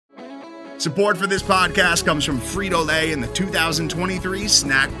Support for this podcast comes from Frito-Lay and the 2023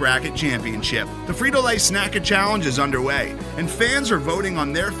 Snack Bracket Championship. The Frito-Lay Snack-It Challenge is underway, and fans are voting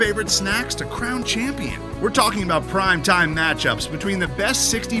on their favorite snacks to crown champion. We're talking about prime-time matchups between the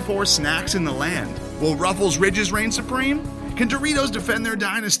best 64 snacks in the land. Will Ruffles Ridges reign supreme? Can Doritos defend their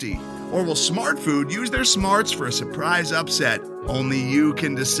dynasty? Or will Smart Food use their smarts for a surprise upset? Only you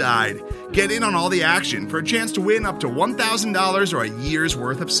can decide. Get in on all the action for a chance to win up to $1,000 or a year's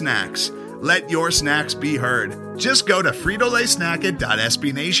worth of snacks. Let your snacks be heard. Just go to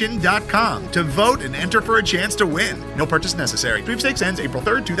fritolaysnacket.sbnation.com to vote and enter for a chance to win. No purchase necessary. Sweepstakes ends April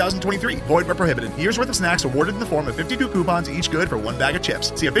 3rd, 2023. Void where prohibited. Year's worth of snacks awarded in the form of 52 coupons, each good for one bag of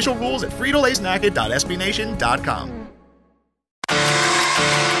chips. See official rules at fritolaysnacket.sbnation.com.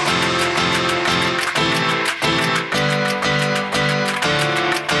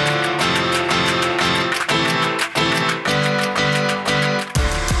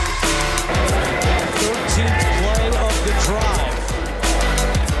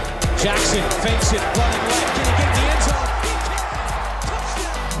 Jackson fakes it, running left. Can he get in the end zone?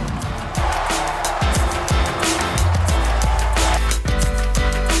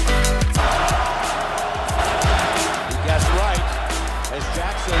 He gets right as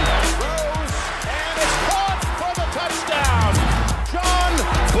Jackson throws, and it's caught for the touchdown. John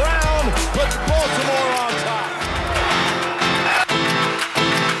Brown puts Baltimore on top.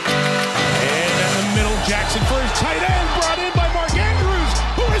 And in the middle, Jackson for his tight end, brought in by Mark Andrews,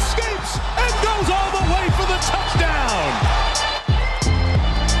 who escapes and goes all the way for the touchdown.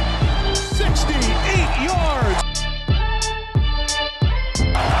 68 yards. A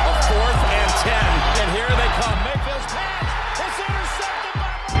 4th and 10, and here they come. Mayfield's pass is intercepted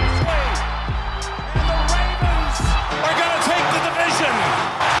by Mosley, and the Ravens are going to take the division.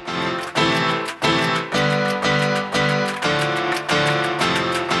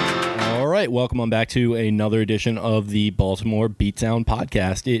 All right, welcome on back to another edition of the Baltimore Beatdown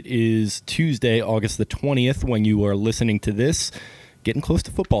Podcast. It is Tuesday, August the 20th, when you are listening to this. Getting close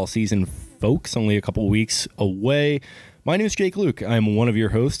to football season, folks, only a couple weeks away. My name is Jake Luke. I'm one of your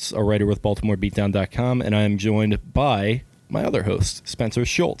hosts, a writer with BaltimoreBeatdown.com, and I'm joined by my other host, Spencer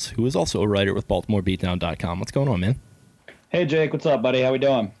Schultz, who is also a writer with BaltimoreBeatdown.com. What's going on, man? Hey, Jake. What's up, buddy? How we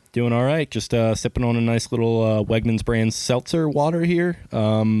doing? Doing all right. Just sipping on a nice little Wegmans brand seltzer water here.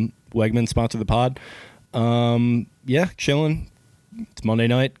 Wegmans sponsor the pod. Yeah, chilling. It's Monday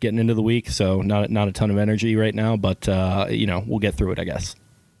night, getting into the week, so not a ton of energy right now, but we'll get through it, I guess.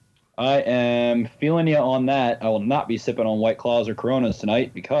 I am feeling you on that. I will not be sipping on White Claws or Coronas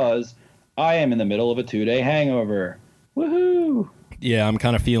tonight because I am in the middle of a 2-day hangover. Woohoo! Yeah, I'm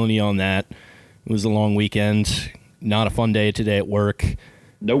kind of feeling you on that. It was a long weekend. Not a fun day today at work.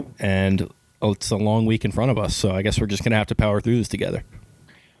 Nope. And it's a long week in front of us, so I guess we're just going to have to power through this together.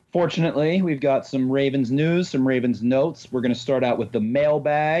 Fortunately, we've got some Ravens news, some Ravens notes. We're going to start out with the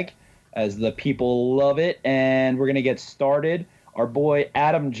mailbag, as the people love it, and we're going to get started. Our boy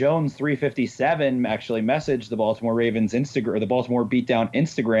Adam Jones 357 actually messaged the Baltimore Ravens Instagram, or the Baltimore Beatdown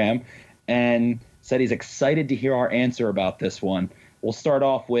Instagram, and said he's excited to hear our answer about this one. We'll start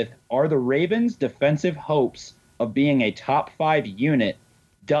off with, are the Ravens' defensive hopes of being a top 5 unit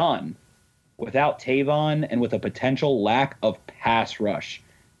done without Tavon and with a potential lack of pass rush?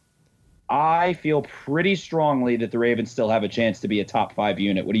 I feel pretty strongly that the Ravens still have a chance to be a top 5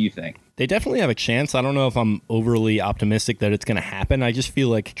 unit. What do you think? They definitely have a chance. I don't know if I'm overly optimistic that it's going to happen. I just feel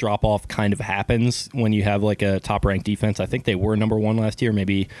like drop-off kind of happens when you have like a top-ranked defense. I think they were number 1 last year.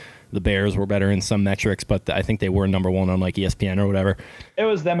 Maybe the Bears were better in some metrics, but I think they were number 1 on like ESPN or whatever. It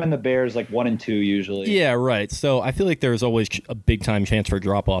was them and the Bears like 1 and 2 usually. Yeah, right. So I feel like there's always a big-time chance for a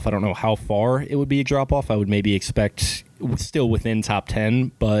drop-off. I don't know how far it would be a drop-off. I would maybe expect still within top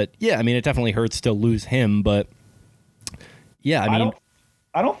 10. But yeah, I mean, it definitely hurts to lose him. But yeah, I mean,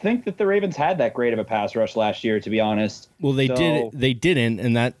 I don't think that the Ravens had that great of a pass rush last year, to be honest. Well, they didn't,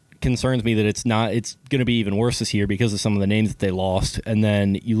 and that concerns me that it's going to be even worse this year because of some of the names that they lost. And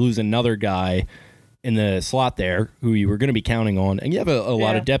then you lose another guy in the slot there who you were going to be counting on. And you have a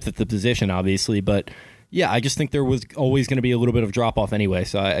lot of depth at the position, obviously. But yeah, I just think there was always going to be a little bit of drop off anyway.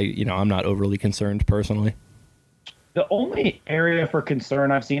 So I'm not overly concerned personally. The only area for concern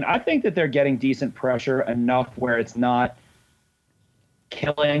I've seen, I think that they're getting decent pressure enough where it's not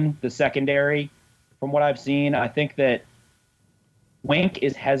killing the secondary. From what I've seen, I think that Wink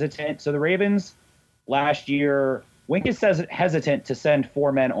is hesitant. So the Ravens last year, Wink is hesitant to send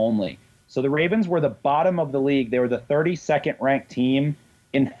 4 men only. So the Ravens were the bottom of the league. They were the 32nd ranked team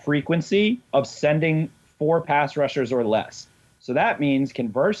in frequency of sending 4 pass rushers or less. So that means,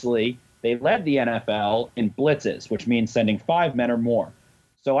 conversely, they led the NFL in blitzes, which means sending 5 men or more.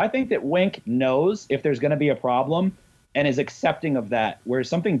 So I think that Wink knows if there's going to be a problem and is accepting of that, whereas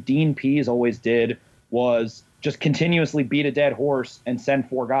something Dean Pease always did was just continuously beat a dead horse and send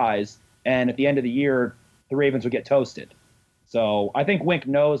 4 guys, and at the end of the year, the Ravens would get toasted. So I think Wink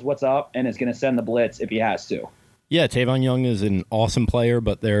knows what's up and is going to send the blitz if he has to. Yeah, Tavon Young is an awesome player,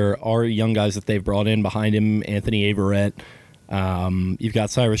 but there are young guys that they've brought in behind him, Anthony Averett. You've got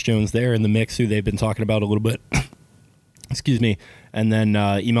Cyrus Jones there in the mix, who they've been talking about a little bit. Excuse me. And then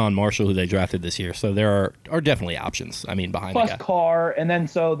Iman Marshall, who they drafted this year. So there are definitely options, behind Plus the guy. Carr, and then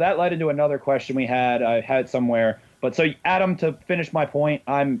so that led into another question we had. I had it somewhere. But so, Adam, to finish my point,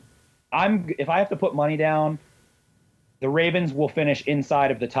 I'm if I have to put money down, the Ravens will finish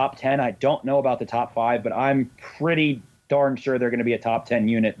inside of the top 10. I don't know about the top 5, but I'm pretty darn sure they're going to be a top 10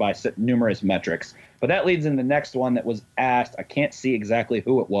 unit by numerous metrics. But that leads in the next one that was asked. I can't see exactly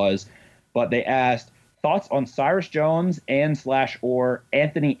who it was, but they asked thoughts on Cyrus Jones and/or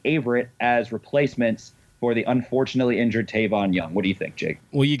Anthony Averett as replacements for the unfortunately injured Tavon Young. What do you think, Jake?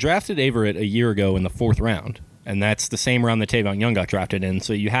 Well, you drafted Averett a year ago in the 4th round, and that's the same round that Tavon Young got drafted in.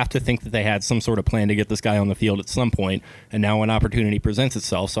 So you have to think that they had some sort of plan to get this guy on the field at some point, and now an opportunity presents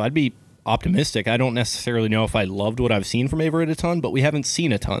itself. So I'd be optimistic. I don't necessarily know if I loved what I've seen from Averett a ton, but we haven't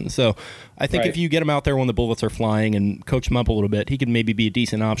seen a ton. So I think if you get him out there when the bullets are flying and coach him up a little bit, he can maybe be a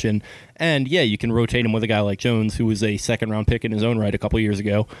decent option. And yeah, you can rotate him with a guy like Jones, who was a 2nd-round pick in his own right a couple years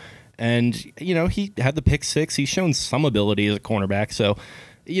ago. And, he had the pick 6. He's shown some ability as a cornerback. So,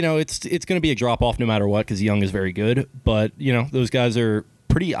 it's going to be a drop-off no matter what because Young is very good. But, those guys are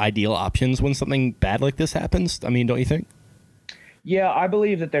pretty ideal options when something bad like this happens. Don't you think? Yeah, I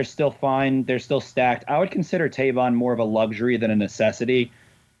believe that they're still fine. They're still stacked. I would consider Tavon more of a luxury than a necessity.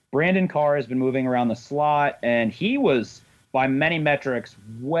 Brandon Carr has been moving around the slot, and he was, by many metrics,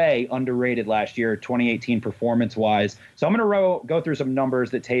 way underrated last year, 2018 performance-wise. So I'm going to go through some numbers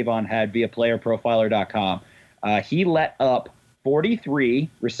that Tavon had via playerprofiler.com. He let up 43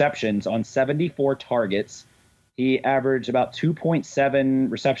 receptions on 74 targets. He averaged about 2.7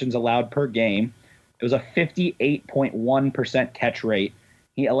 receptions allowed per game. It was a 58.1% catch rate.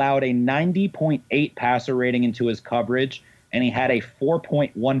 He allowed a 90.8 passer rating into his coverage, and he had a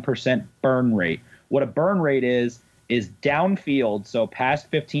 4.1% burn rate. What a burn rate is downfield, so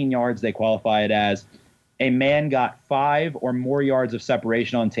past 15 yards they qualify it as. A man got 5 or more yards of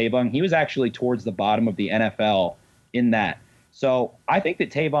separation on Tavon. He was actually towards the bottom of the NFL in that. So I think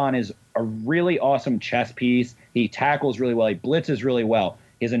that Tavon is a really awesome chess piece. He tackles really well. He blitzes really well.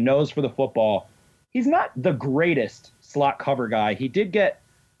 He has a nose for the football. He's not the greatest slot cover guy. He did get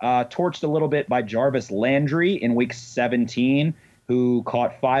torched a little bit by Jarvis Landry in week 17, who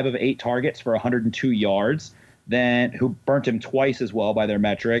caught 5 of 8 targets for 102 yards, then who burnt him twice as well by their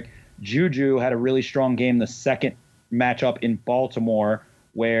metric. Juju had a really strong game the second matchup in Baltimore,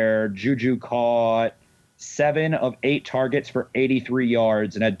 where Juju caught 7 of 8 targets for 83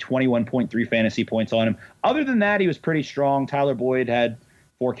 yards and had 21.3 fantasy points on him. Other than that, he was pretty strong. Tyler Boyd had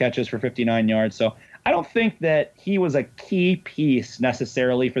 4 catches for 59 yards. So I don't think that he was a key piece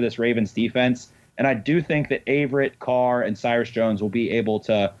necessarily for this Ravens defense. And I do think that Averett, Carr, and Cyrus Jones will be able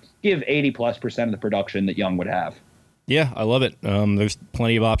to give 80+% of the production that Young would have. Yeah, I love it. There's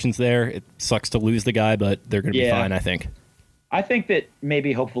plenty of options there. It sucks to lose the guy, but they're going to be fine, I think. I think that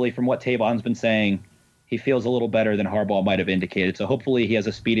maybe, hopefully, from what Tavon's been saying, he feels a little better than Harbaugh might have indicated. So hopefully he has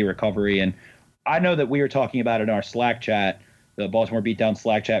a speedy recovery. And I know that we were talking about it in our Slack chat, the Baltimore Beatdown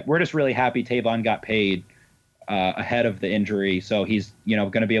Slack chat. We're just really happy Tavon got paid ahead of the injury. So he's,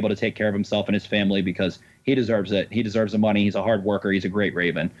 going to be able to take care of himself and his family because he deserves it. He deserves the money. He's a hard worker. He's a great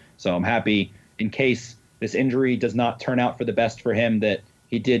Raven. So I'm happy, in case this injury does not turn out for the best for him, that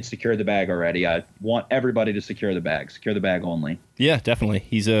he did secure the bag already. I want everybody to secure the bag only. Yeah, definitely.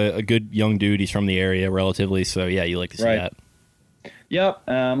 He's a good young dude. He's from the area relatively. So yeah, you like to see that. Yep.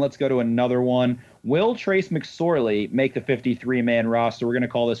 Let's go to another one. Will Trace McSorley make the 53-man roster? We're going to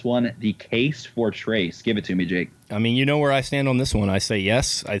call this one the case for Trace. Give it to me, Jake. You know where I stand on this one. I say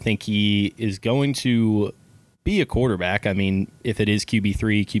yes. I think he is going to be a quarterback. If it is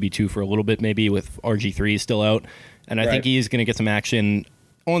QB3, QB2 for a little bit, maybe with RG3 still out. And I think he is going to get some action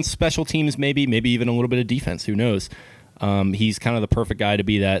on special teams, maybe even a little bit of defense. Who knows? He's kind of the perfect guy to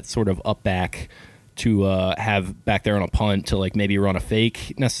be that sort of up back to have back there on a punt to maybe run a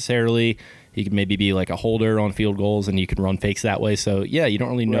fake necessarily. He could maybe be like a holder on field goals, and you can run fakes that way. So, yeah, you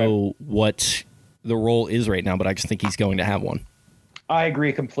don't really know what the role is right now, but I just think he's going to have one. I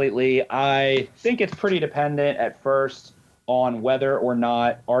agree completely. I think it's pretty dependent at first on whether or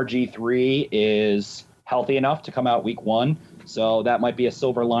not RG3 is healthy enough to come out week 1. So that might be a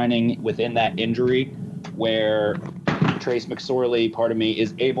silver lining within that injury where Trace McSorley, part of me,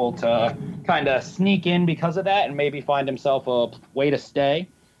 is able to kind of sneak in because of that and maybe find himself a way to stay.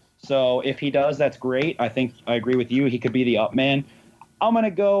 So if he does, that's great. I think I agree with you. He could be the up man. I'm going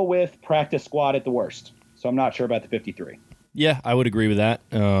to go with practice squad at the worst. So I'm not sure about the 53. Yeah, I would agree with that.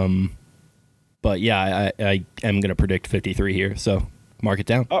 But yeah, I am going to predict 53 here. So mark it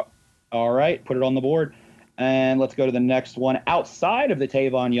down. Oh, all right. Put it on the board. And let's go to the next one. Outside of the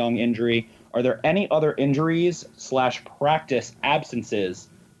Tavon Young injury, are there any other injuries / practice absences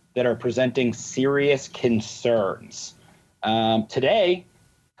that are presenting serious concerns? Today,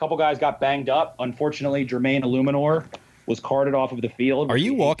 a couple guys got banged up. Unfortunately, Jermaine Illuminor was carted off of the field. Are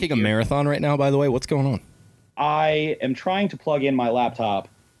you walking a marathon right now, by the way? What's going on? I am trying to plug in my laptop,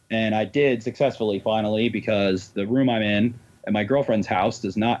 and I did successfully finally because the room I'm in at my girlfriend's house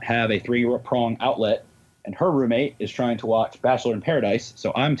does not have a 3-prong outlet, and her roommate is trying to watch Bachelor in Paradise,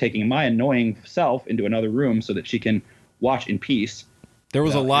 so I'm taking my annoying self into another room so that she can watch in peace. There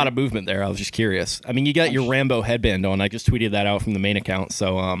was a lot of movement there. I was just curious. I mean, you got your Rambo headband on. I just tweeted that out from the main account,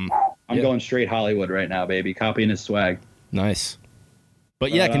 so I'm going straight Hollywood right now, baby. Copying his swag. Nice.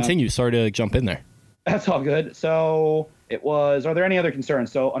 But yeah, continue. Sorry to jump in there. That's all good. So are there any other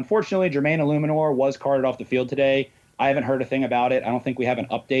concerns? So unfortunately, Jermaine Illuminor was carted off the field today. I haven't heard a thing about it. I don't think we have an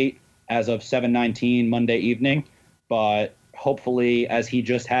update as of 7/19 Monday evening, but hopefully, as he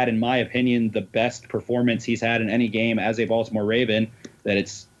just had, in my opinion, the best performance he's had in any game as a Baltimore Raven, that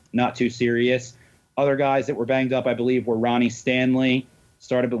it's not too serious. Other guys that were banged up, I believe, were Ronnie Stanley,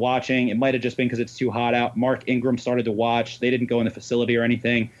 started watching. It might have just been because it's too hot out. Mark Ingram started to watch. They didn't go in the facility or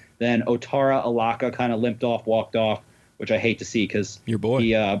anything. Then Otara Alaka kind of limped off, walked off, which I hate to see because your boy,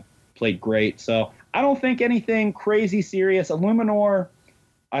 he played great. So I don't think anything crazy serious. Illuminor,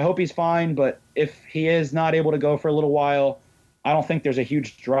 I hope he's fine, but if he is not able to go for a little while, I don't think there's a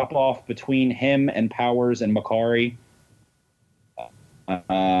huge drop-off between him and Powers and Makari.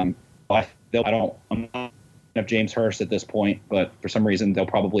 I'm not of James Hurst at this point, but for some reason they'll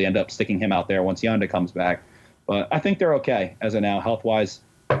probably end up sticking him out there once Yanda comes back. But I think they're okay as of now, health-wise.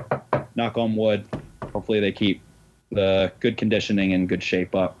 Knock on wood. Hopefully they keep the good conditioning and good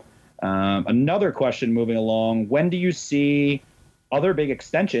shape up. Another question moving along, when do you see other big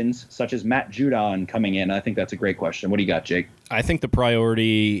extensions such as Matt Judon coming in? I think that's a great question. What do you got, Jake? I think the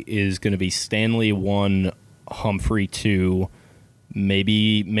priority is going to be Stanley 1, Humphrey 2.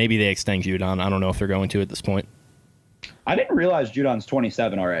 Maybe they extend Judon. I don't know if they're going to at this point. I didn't realize Judon's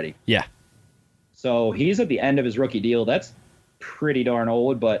 27 already. Yeah. So he's at the end of his rookie deal. That's pretty darn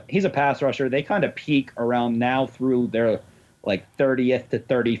old, but he's a pass rusher. They kind of peak around now through their 30th to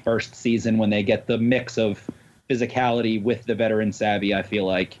 31st season when they get the mix of physicality with the veteran savvy, I feel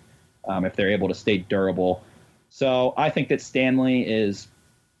like, if they're able to stay durable. So I think that Stanley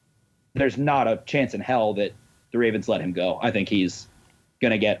there's not a chance in hell that the Ravens let him go. I think he's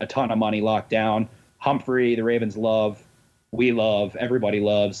going to get a ton of money locked down. Humphrey, the Ravens love. We love. Everybody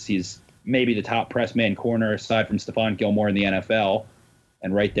loves. He's maybe the top press man corner aside from Stephon Gilmore in the NFL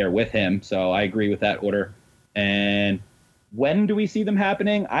and right there with him. So I agree with that order. And when do we see them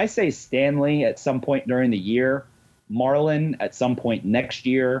happening? I say Stanley at some point during the year, Marlon at some point next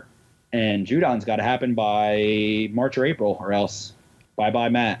year, and Judon's got to happen by March or April, or else bye-bye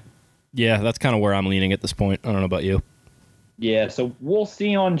Matt. Yeah, that's kind of where I'm leaning at this point. I don't know about you. Yeah, so we'll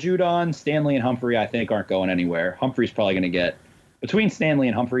see on Judon. Stanley and Humphrey, I think, aren't going anywhere. Humphrey's probably going to get, between Stanley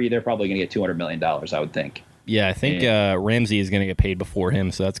and Humphrey, they're probably going to get $200 million, I would think. Yeah, I think Ramsey is going to get paid before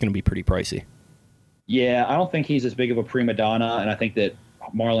him, so that's going to be pretty pricey. Yeah, I don't think he's as big of a prima donna, and I think that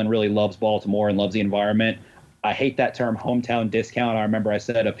Marlon really loves Baltimore and loves the environment. I hate that term hometown discount. I remember I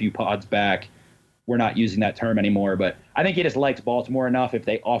said a few pods back, we're not using that term anymore, but I think he just likes Baltimore enough. If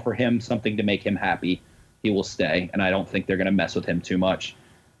they offer him something to make him happy, he will stay, and I don't think they're going to mess with him too much.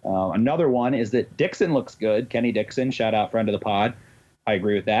 Another one is that Dixon looks good. Kenny Dixon, shout out, friend of the pod. I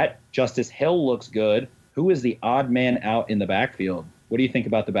agree with that. Justice Hill looks good. Who is the odd man out in the backfield? What do you think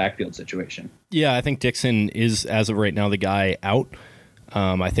about the backfield situation? Yeah, I think Dixon is, as of right now, the guy out.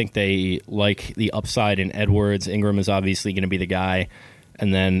 I think they like the upside in Edwards. Ingram is obviously going to be the guy.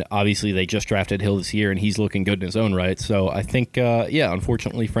 And then, obviously, they just drafted Hill this year, and he's looking good in his own right. So I think,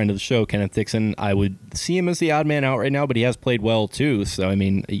 unfortunately, friend of the show, Kenneth Dixon, I would see him as the odd man out right now, but he has played well, too. So, I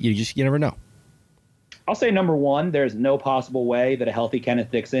mean, you never know. I'll say number one, there's no possible way that a healthy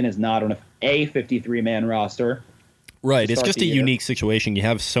Kenneth Dixon is not on a 53-man roster. Right. It's just a unique situation. You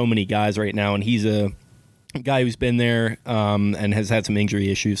have so many guys right now, and he's a guy who's been there and has had some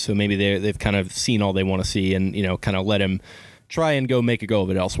injury issues. So maybe they've kind of seen all they want to see and, kind of let him try and go make a go of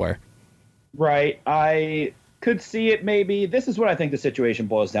it elsewhere. Right. I could see it maybe. This is what I think the situation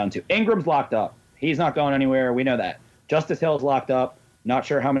boils down to. Ingram's locked up. He's not going anywhere. We know that. Justice Hill's locked up. Not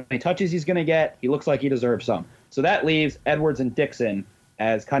sure how many touches he's going to get. He looks like he deserves some. So that leaves Edwards and Dixon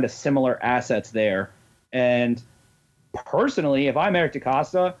as kind of similar assets there. And personally, if I'm Eric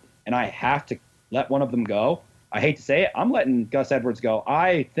DeCosta and I have to let one of them go, I hate to say it, I'm letting Gus Edwards go.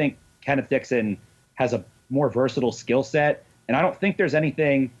 I think Kenneth Dixon has a more versatile skill set, and I don't think there's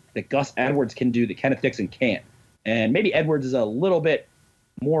anything that Gus Edwards can do that Kenneth Dixon can't. And maybe Edwards is a little bit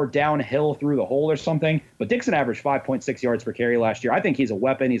more downhill through the hole or something, but Dixon averaged 5.6 yards per carry last year. I think he's a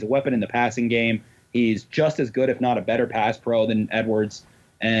weapon. He's a weapon in the passing game. He's just as good, if not a better pass pro than Edwards.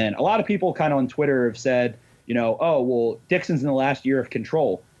 And a lot of people kind of on Twitter have said, oh, well, Dixon's in the last year of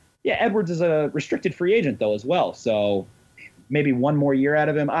control. Yeah, Edwards is a restricted free agent, though, as well. So maybe one more year out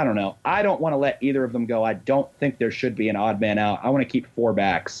of him. I don't know. I don't want to let either of them go. I don't think there should be an odd man out. I want to keep 4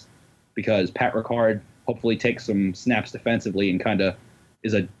 backs because Pat Ricard hopefully takes some snaps defensively and kind of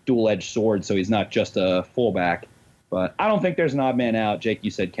is a dual-edged sword, so he's not just a fullback. But I don't think there's an odd man out. Jake,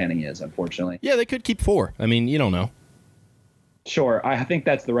 you said Kenny is, unfortunately. Yeah, they could keep 4. I mean, you don't know. Sure, I think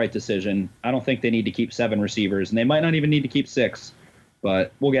that's the right decision. I don't think they need to keep 7 receivers, and they might not even need to keep 6.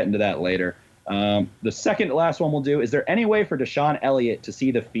 But we'll get into that later. The second to last one we'll do, is there any way for Deshaun Elliott to see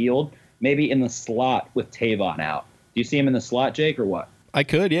the field, maybe in the slot with Tavon out? Do you see him in the slot, Jake, or what? I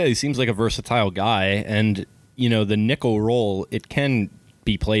could, yeah. He seems like a versatile guy. And, the nickel role, it can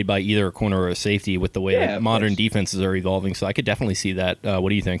be played by either a corner or a safety with the way modern defenses are evolving. So I could definitely see that. What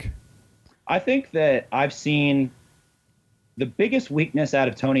do you think? I think that I've seen the biggest weakness out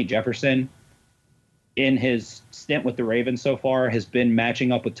of Tony Jefferson in his stint with the Ravens so far has been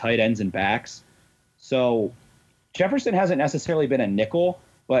matching up with tight ends and backs. So Jefferson hasn't necessarily been a nickel,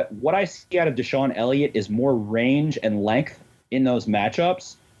 but what I see out of Deshaun Elliott is more range and length in those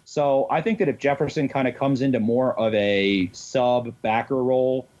matchups. So I think that if Jefferson kind of comes into more of a sub backer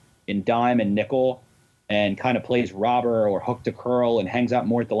role in dime and nickel and kind of plays robber or hook to curl and hangs out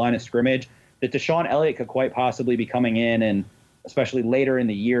more at the line of scrimmage, that Deshaun Elliott could quite possibly be coming in, and especially later in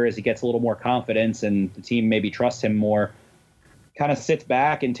the year as he gets a little more confidence and the team maybe trusts him more, kind of sits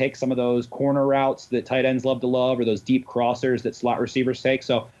back and takes some of those corner routes that tight ends love to love or those deep crossers that slot receivers take.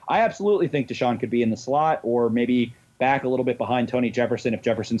 So I absolutely think Deshaun could be in the slot or maybe back a little bit behind Tony Jefferson if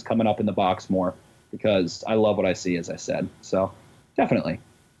Jefferson's coming up in the box more, because I love what I see, as I said. So definitely.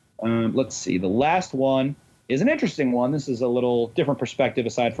 Let's see. The last one is an interesting one. This is a little different perspective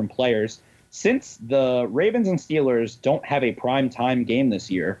aside from players. Since the Ravens and Steelers don't have a prime time game this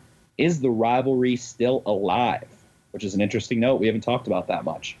year, is the rivalry still alive? Which is an interesting note. We haven't talked about that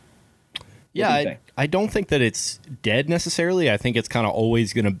much. Yeah, I don't think that it's dead necessarily. I think it's kind of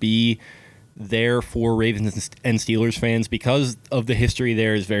always going to be there for Ravens and Steelers fans because of the history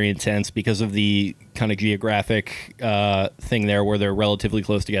there is very intense, because of the kind of geographic thing there where they're relatively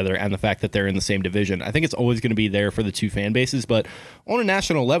close together and the fact that they're in the same division. I think it's always going to be there for the two fan bases, but on a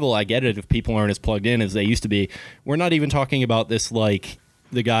national level, I get it if people aren't as plugged in as they used to be. We're not even talking about this like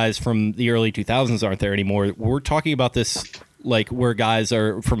the guys from the early 2000s aren't there anymore. We're talking about this like where guys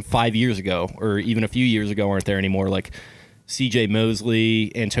are from 5 years ago or even a few years ago aren't there anymore, like C.J.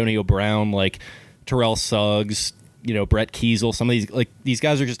 Mosley, Antonio Brown, like Terrell Suggs, Brett Kiesel. Some of these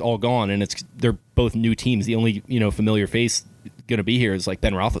guys are just all gone, and they're both new teams. The only familiar face going to be here is like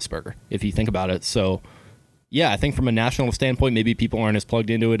Ben Roethlisberger, if you think about it. So, yeah, I think from a national standpoint, maybe people aren't as plugged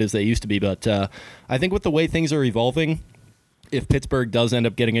into it as they used to be. But I think with the way things are evolving, if Pittsburgh does end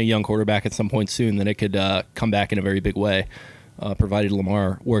up getting a young quarterback at some point soon, then it could come back in a very big way, provided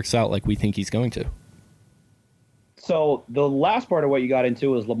Lamar works out like we think he's going to. So the last part of what you got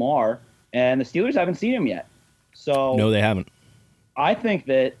into is Lamar, and the Steelers haven't seen him yet. So no, they haven't. I think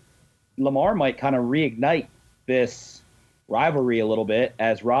that Lamar might kind of reignite this rivalry a little bit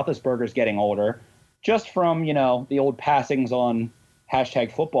as Roethlisberger's getting older, just from, the old passings on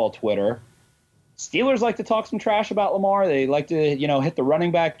 #football Twitter. Steelers like to talk some trash about Lamar. They like to, hit the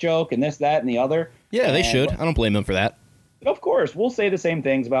running back joke and this, that, and the other. Yeah, they should. I don't blame them for that. Of course, we'll say the same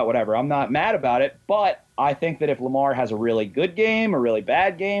things about whatever. I'm not mad about it, but I think that if Lamar has a really good game, a really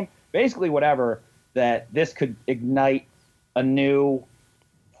bad game, basically whatever, that this could ignite a new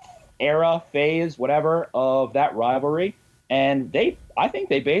era, phase, whatever, of that rivalry. And I think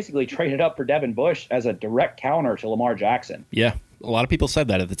they basically traded up for Devin Bush as a direct counter to Lamar Jackson. Yeah, a lot of people said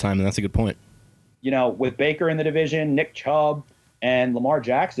that at the time, and that's a good point. With Baker in the division, Nick Chubb, and Lamar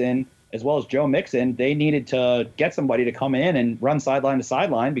Jackson, as well as Joe Mixon, they needed to get somebody to come in and run sideline to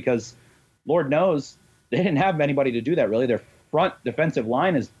sideline because, Lord knows, they didn't have anybody to do that, really. Their front defensive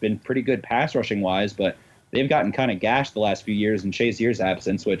line has been pretty good pass rushing-wise, but they've gotten kind of gashed the last few years in Shazier's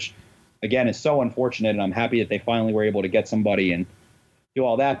absence, which, again, is so unfortunate, and I'm happy that they finally were able to get somebody. And do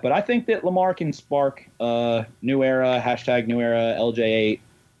all that. But I think that Lamar can spark new era, hashtag new era, LJ8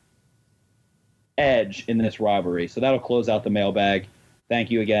 edge in this rivalry. So that'll close out the mailbag. Thank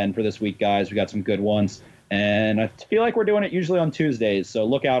you again for this week, guys. We got some good ones. And I feel like we're doing it usually on Tuesdays. So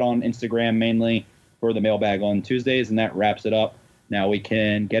look out on Instagram mainly for the mailbag on Tuesdays, and that wraps it up. Now we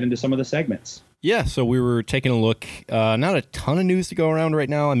can get into some of the segments. Yeah, so we were taking a look. Not a ton of news to go around right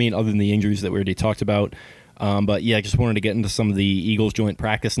now. I mean, other than the injuries that we already talked about. But yeah, I just wanted to get into some of the Eagles joint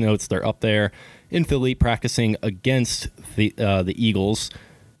practice notes. They're up there in Philly practicing against the Eagles.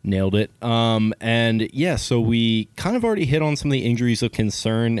 Nailed it. And yeah, so we kind of already hit on some of the injuries of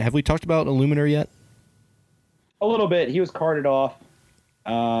concern. Have we talked about Illuminor yet? A little bit. He was carted off.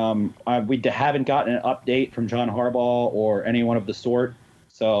 We haven't gotten an update from John Harbaugh or anyone of the sort.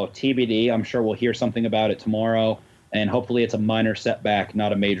 So TBD, I'm sure we'll hear something about it tomorrow. And hopefully it's a minor setback,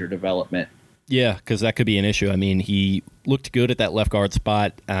 not a major development. Yeah, because that could be an issue. I mean, he looked good at that left guard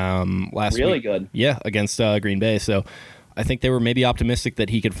spot last week. Really good. Yeah, against Green Bay. So I think they were maybe optimistic that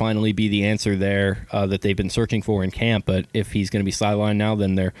he could finally be the answer there that they've been searching for in camp. But if he's going to be sidelined now,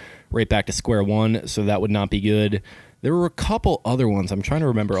 then they're right back to square one. So that would not be good. There were a couple other ones. I'm trying to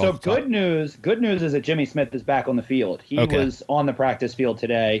remember. So good news. Good news is that Jimmy Smith is back on the field. He was on the practice field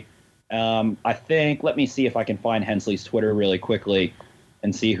today. I think, let me see if I can find Hensley's Twitter really quickly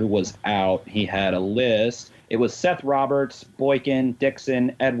and see who was out. He had a list. It was Seth Roberts, Boykin,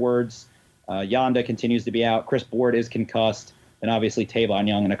 Dixon, Edwards. Yanda continues to be out. Chris Board is concussed. And obviously Tavon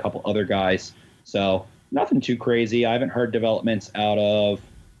Young and a couple other guys. So nothing too crazy. I haven't heard developments out of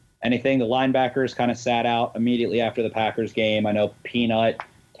anything. The linebackers kind of sat out immediately after the Packers game. I know Peanut,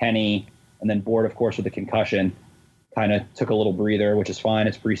 Kenny, and then Board, of course, with the concussion, kind of took a little breather, which is fine.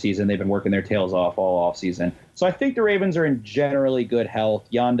 It's preseason. They've been working their tails off all offseason. So I think the Ravens are in generally good health.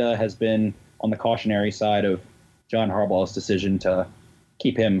 Yanda has been on the cautionary side of John Harbaugh's decision to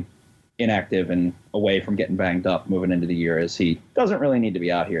keep him inactive and away from getting banged up moving into the year, as he doesn't really need to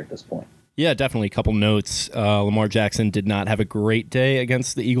be out here at this point. Yeah, definitely. A couple notes. Lamar Jackson did not have a great day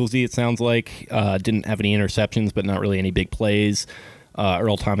against the Eagles D, it sounds like. Didn't have any interceptions, but not really any big plays.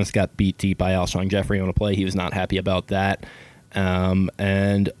 Earl Thomas got beat deep by Alshon Jeffrey on a play. He was not happy about that.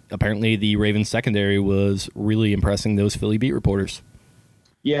 And apparently the Ravens secondary was really impressing those Philly beat reporters.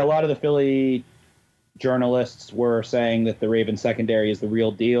 Yeah, a lot of the Philly journalists were saying that the Ravens secondary is the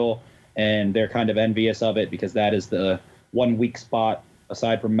real deal, and they're kind of envious of it because that is the one weak spot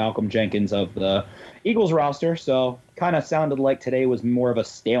aside from Malcolm Jenkins of the Eagles roster. So kind of sounded like today was more of a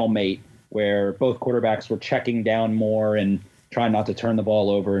stalemate where both quarterbacks were checking down more and trying not to turn the ball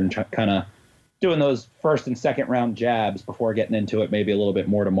over and kind of doing those first and second round jabs before getting into it maybe a little bit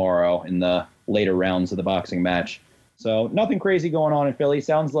more tomorrow in the later rounds of the boxing match. So nothing crazy going on in Philly.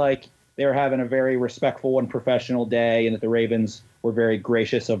 Sounds like they were having a very respectful and professional day and that the Ravens were very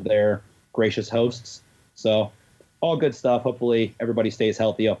gracious of their gracious hosts. So all good stuff. Hopefully everybody stays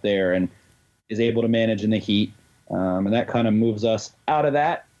healthy up there and is able to manage in the heat. And that kind of moves us out of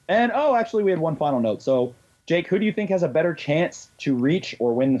that. And, actually, we had one final note. So, Jake, who do you think has a better chance to reach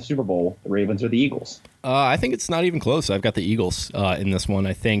or win the Super Bowl, the Ravens or the Eagles? I think it's not even close. I've got the Eagles in this one.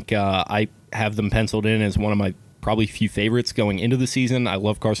 I think I have them penciled in as one of my probably few favorites going into the season. I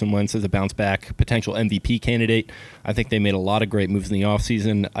love Carson Wentz as a bounce-back potential MVP candidate. I think they made a lot of great moves in the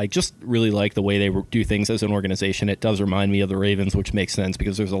offseason. I just really like the way they do things as an organization. It does remind me of the Ravens, which makes sense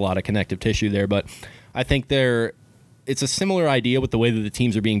because there's a lot of connective tissue there. But I think it's a similar idea with the way that the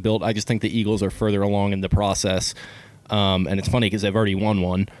teams are being built. I just think the Eagles are further along in the process. And it's funny because they've already won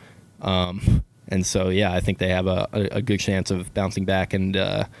one. And so, yeah, I think they have a good chance of bouncing back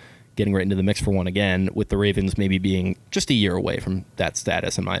and getting right into the mix for one again, with the Ravens maybe being just a year away from that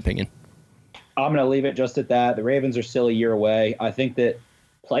status, in my opinion. I'm going to leave it just at that. The Ravens are still a year away. I think that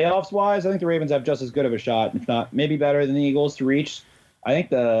playoffs-wise, I think the Ravens have just as good of a shot, if not maybe better than the Eagles, to reach. I think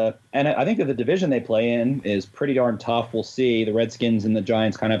that the division they play in is pretty darn tough. We'll see. The Redskins and the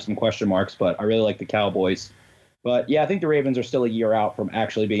Giants kind of have some question marks, but I really like the Cowboys. But, yeah, I think the Ravens are still a year out from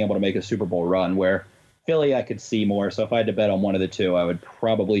actually being able to make a Super Bowl run, where Philly I could see more. So if I had to bet on one of the two, I would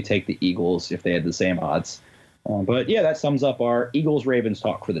probably take the Eagles if they had the same odds. But, yeah, that sums up our Eagles-Ravens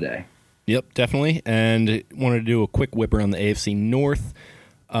talk for the day. Yep, definitely. And wanted to do a quick whip around the AFC North.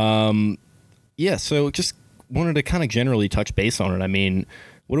 So just wanted to kind of generally touch base on it. I mean,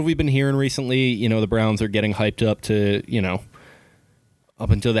 what have we been hearing recently? The Browns are getting hyped up to, up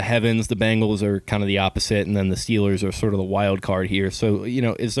into the heavens. The Bengals are kind of the opposite, and then the Steelers are sort of the wild card here. So,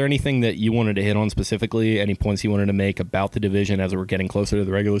 is there anything that you wanted to hit on specifically, any points you wanted to make about the division as we're getting closer to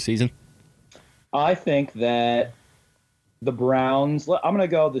the regular season? I think that the Browns. I'm going to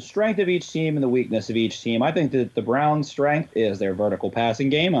go the strength of each team and the weakness of each team. I think that the Browns' strength is their vertical passing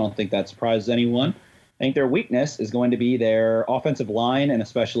game. I don't think that surprises anyone. I think their weakness is going to be their offensive line and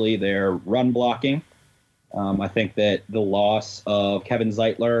especially their run blocking. I think that the loss of Kevin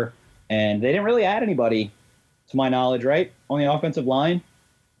Zeitler, and they didn't really add anybody, to my knowledge, right, on the offensive line.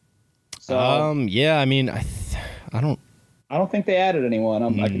 So yeah, I mean, I don't think they added anyone.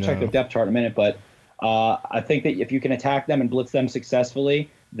 I can check their depth chart in a minute, but I think that if you can attack them and blitz them successfully,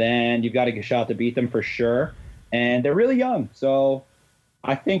 then you've got a shot to beat them for sure. And they're really young, so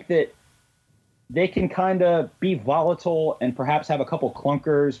I think that they can kind of be volatile and perhaps have a couple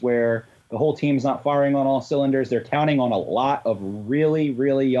clunkers where the whole team's not firing on all cylinders. They're counting on a lot of really,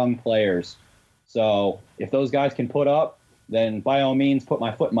 really young players. So if those guys can put up, then by all means, put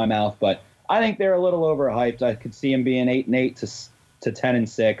my foot in my mouth. But I think they're a little overhyped. I could see them being 8-8 to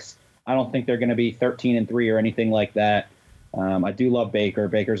 10-6. I don't think they're going to be 13-3 or anything like that. I do love Baker.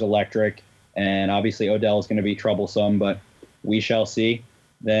 Baker's electric, and obviously Odell is going to be troublesome, but we shall see.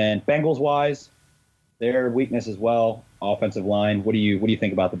 Then Bengals-wise, their weakness as well, offensive line. What do you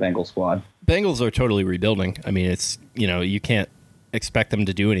think about the Bengals squad? Bengals are totally rebuilding. I mean, it's, you can't expect them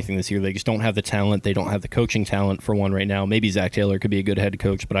to do anything this year. They just don't have the talent. They don't have the coaching talent for one right now. Maybe Zach Taylor could be a good head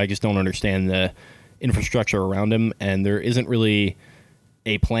coach, but I just don't understand the infrastructure around him, and there isn't really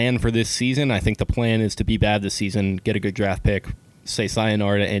a plan for this season. I think the plan is to be bad this season, get a good draft pick, say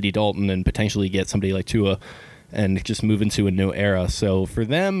sayonara to Andy Dalton, and potentially get somebody like Tua and just move into a new era. So for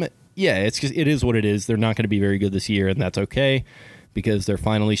them, yeah, it is what it is. They're not going to be very good this year, and that's okay because they're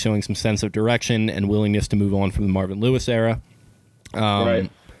finally showing some sense of direction and willingness to move on from the Marvin Lewis era. Right.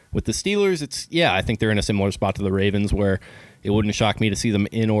 With the Steelers, I think they're in a similar spot to the Ravens where it wouldn't shock me to see them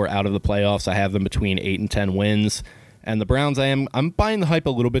in or out of the playoffs. I have them between 8 and 10 wins. And the Browns, I'm buying the hype a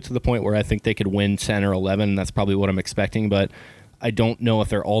little bit to the point where I think they could win 10 or 11. That's probably what I'm expecting, but I don't know if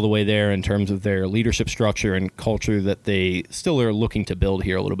they're all the way there in terms of their leadership structure and culture that they still are looking to build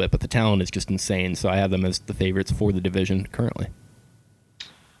here a little bit, but the talent is just insane, so I have them as the favorites for the division currently.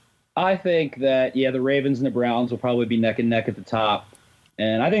 I think that, the Ravens and the Browns will probably be neck and neck at the top,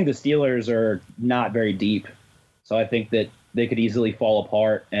 and I think the Steelers are not very deep, so I think that they could easily fall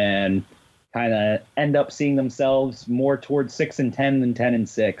apart and kind of end up seeing themselves more towards 6-10 than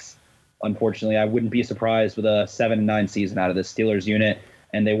 10-6. Unfortunately, I wouldn't be surprised with a 7-9 season out of the Steelers unit,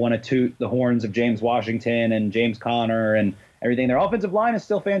 and they want to toot the horns of James Washington and James Conner and everything. Their offensive line is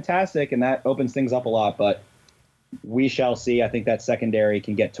still fantastic, and that opens things up a lot, but we shall see. I think that secondary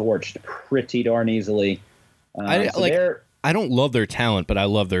can get torched pretty darn easily. I don't love their talent, but I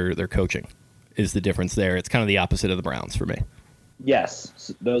love their coaching is the difference there. It's kind of the opposite of the Browns for me.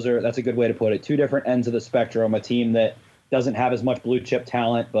 Yes, that's a good way to put it. Two different ends of the spectrum, a team that doesn't have as much blue chip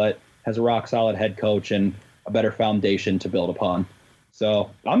talent, but has a rock-solid head coach and a better foundation to build upon.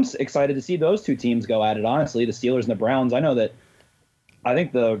 So I'm excited to see those two teams go at it, honestly, the Steelers and the Browns. I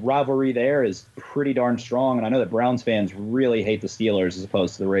think the rivalry there is pretty darn strong, and I know that Browns fans really hate the Steelers as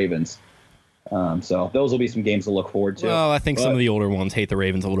opposed to the Ravens. So those will be some games to look forward to. Well, I think some of the older ones hate the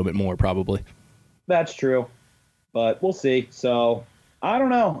Ravens a little bit more, probably. That's true, but we'll see. So I don't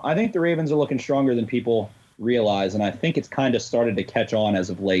know. I think the Ravens are looking stronger than people realize, and I think it's kind of started to catch on as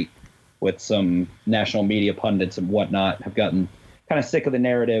of late, with some national media pundits and whatnot have gotten kind of sick of the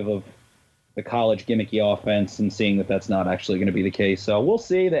narrative of the college gimmicky offense and seeing that that's not actually going to be the case. So we'll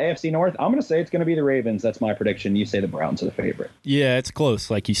see. The AFC North, I'm going to say it's going to be the Ravens. That's my prediction. You say the Browns are the favorite. Yeah, it's close.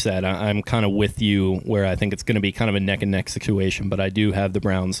 Like you said, I'm kind of with you where I think it's going to be kind of a neck and neck situation, but I do have the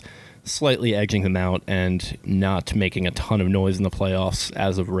Browns slightly edging them out and not making a ton of noise in the playoffs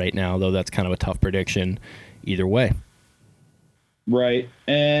as of right now, though that's kind of a tough prediction either way. Right,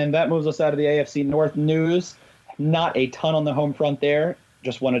 and that moves us out of the AFC North news. Not a ton on the home front there.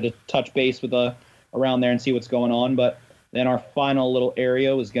 Just wanted to touch base with around there and see what's going on. But then our final little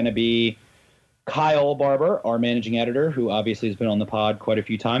area was going to be Kyle Barber, our managing editor, who obviously has been on the pod quite a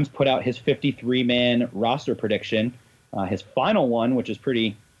few times, put out his 53-man roster prediction. His final one, which is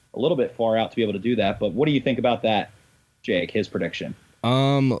a little bit far out to be able to do that. But what do you think about that, Jake, his prediction?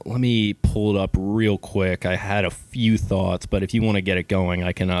 Let me pull it up real quick. I had a few thoughts, but if you want to get it going,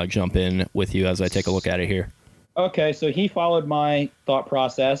 I can jump in with you as I take a look at it here. Okay, so he followed my thought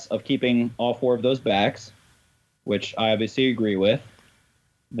process of keeping all four of those backs, which I obviously agree with.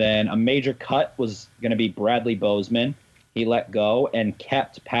 Then a major cut was going to be Bradley Bozeman. He let go and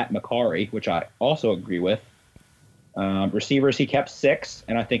kept Pat McCarry, which I also agree with. Receivers, he kept 6,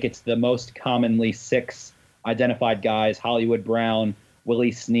 and I think it's the most commonly 6 identified guys: Hollywood Brown,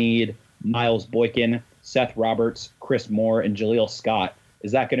 Willie Snead, Miles Boykin, Seth Roberts, Chris Moore, and Jaleel Scott.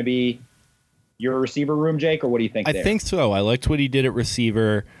 Is that going to be your receiver room, Jake, or what do you think I think so. I liked what he did at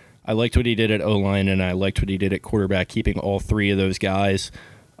receiver. I liked what he did at O-line, and I liked what he did at quarterback, keeping all three of those guys.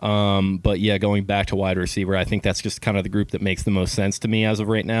 But yeah, going back to wide receiver, I think that's just kind of the group that makes the most sense to me as of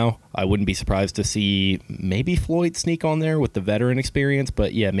right now. I wouldn't be surprised to see maybe Floyd sneak on there with the veteran experience,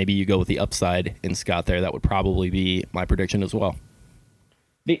 but yeah, maybe you go with the upside in Scott there. That would probably be my prediction as well.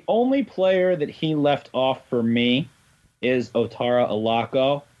 The only player that he left off for me is Otaro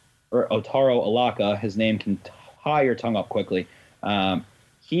Alaka. His name can tie your tongue up quickly.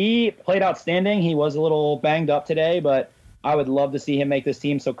 He played outstanding. He was a little banged up today, but I would love to see him make this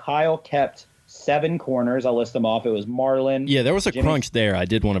team. So Kyle kept 7 corners. I'll list them off. It was Marlon. Yeah, there was a crunch there. I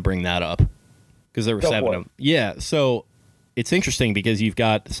did want to bring that up because there were 7 of them. Yeah, so it's interesting because you've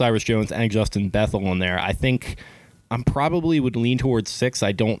got Cyrus Jones and Justin Bethel on there. I think I probably would lean towards 6.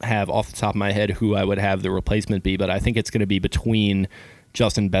 I don't have off the top of my head who I would have the replacement be, but I think it's going to be between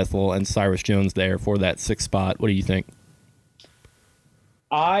Justin Bethel and Cyrus Jones there for that 6th spot. What do you think?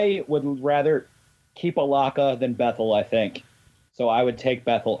 I would rather keep Alaka than Bethel, I think. So I would take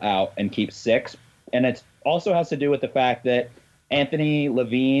Bethel out and keep 6. And it also has to do with the fact that Anthony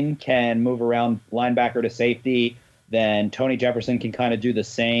Levine can move around linebacker to safety. Then Tony Jefferson can kind of do the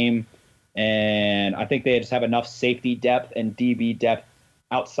same. And I think they just have enough safety depth and DB depth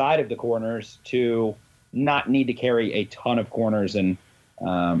outside of the corners to not need to carry a ton of corners. And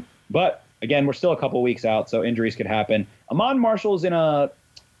but, again, we're still a couple weeks out, so injuries could happen. Amon Marshall is in a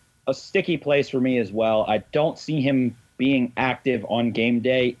sticky place for me as well. I don't see him being active on game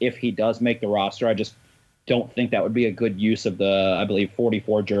day if he does make the roster. I just don't think that would be a good use of the, I believe,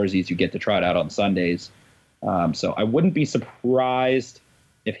 44 jerseys you get to try it out on Sundays. So I wouldn't be surprised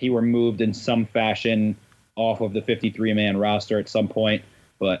if he were moved in some fashion off of the 53-man roster at some point.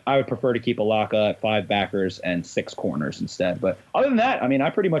 But I would prefer to keep Alaka at 5 backers and 6 corners instead. But other than that, I mean, I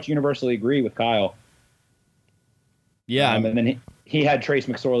pretty much universally agree with Kyle. Yeah. And then he had Trace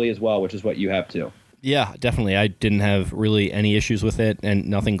McSorley as well, which is what you have too. Yeah, definitely. I didn't have really any issues with it and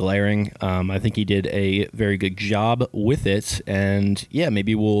nothing glaring. I think he did a very good job with it. And yeah,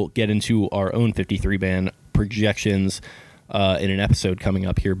 maybe we'll get into our own 53-man projections in an episode coming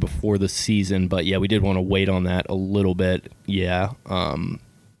up here before the season. But yeah, we did want to wait on that a little bit. Yeah.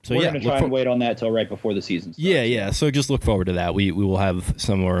 So we're yeah, going to try and wait on that till right before the season starts. Yeah. So just look forward to that. We will have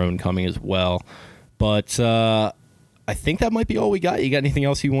some of our own coming as well. But I think that might be all we got. You got anything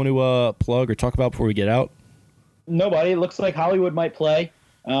else you want to plug or talk about before we get out? Nobody. It looks like Hollywood might play.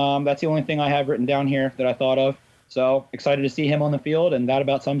 That's the only thing I have written down here that I thought of. So excited to see him on the field, and that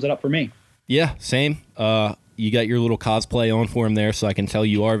about sums it up for me. Yeah, same. You got your little cosplay on for him there, so I can tell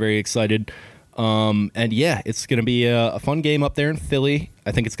you are very excited. And yeah, it's going to be a fun game up there in Philly.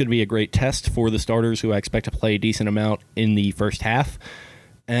 I think it's going to be a great test for the starters who I expect to play a decent amount in the first half.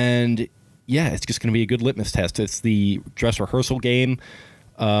 And yeah, it's just going to be a good litmus test. It's the dress rehearsal game.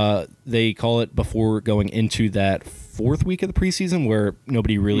 They call it before going into that 4th week of the preseason where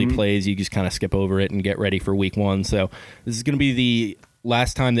nobody really plays. You just kind of skip over it and get ready for week 1. So this is going to be the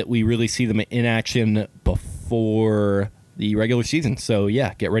last time that we really see them in action before the regular season. So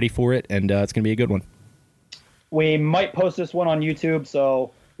yeah, get ready for it, and it's going to be a good one. We might post this one on YouTube,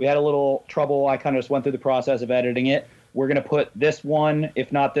 so we had a little trouble. I kind of just went through the process of editing it. We're going to put this one,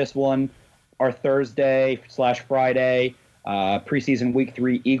 if not this one, our Thursday/Friday preseason week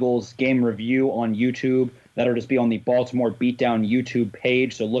 3 Eagles game review on YouTube. That'll just be on the Baltimore Beatdown YouTube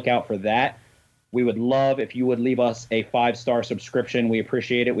page, so look out for that. We would love if you would leave us a 5-star subscription. We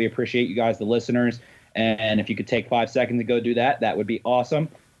appreciate it. We appreciate you guys, the listeners. And if you could take 5 seconds to go do that, that would be awesome.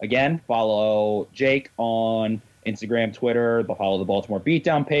 Again, follow Jake on Instagram, Twitter. Follow the Baltimore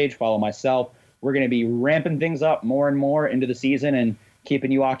Beatdown page. Follow myself. We're going to be ramping things up more and more into the season and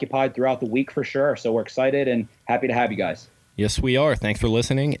keeping you occupied throughout the week for sure. So we're excited and happy to have you guys. Yes, we are. Thanks for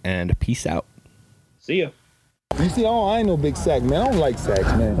listening, and peace out. See you. You see, I ain't no big sack, man. I don't like sacks,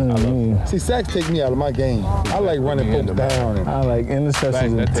 man. See, sacks take me out of my game. I like running folks down. And I like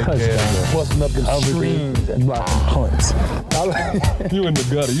interceptions and touchdowns. Busting up them screens. Blocking punts. You in the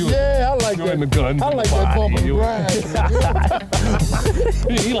gutter. I like that. In the gun. I like that bump and grind.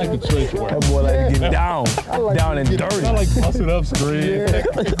 He like the trench work. That boy like to get down. like down to and get dirty. I like busting up screens. I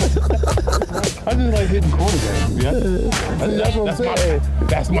just like hitting quarterbacks. Yeah. That's what I'm saying.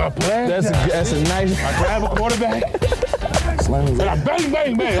 That's my plan. That's a nice. I grab a quarterback. And I bang,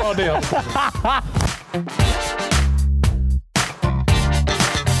 bang, bang all day.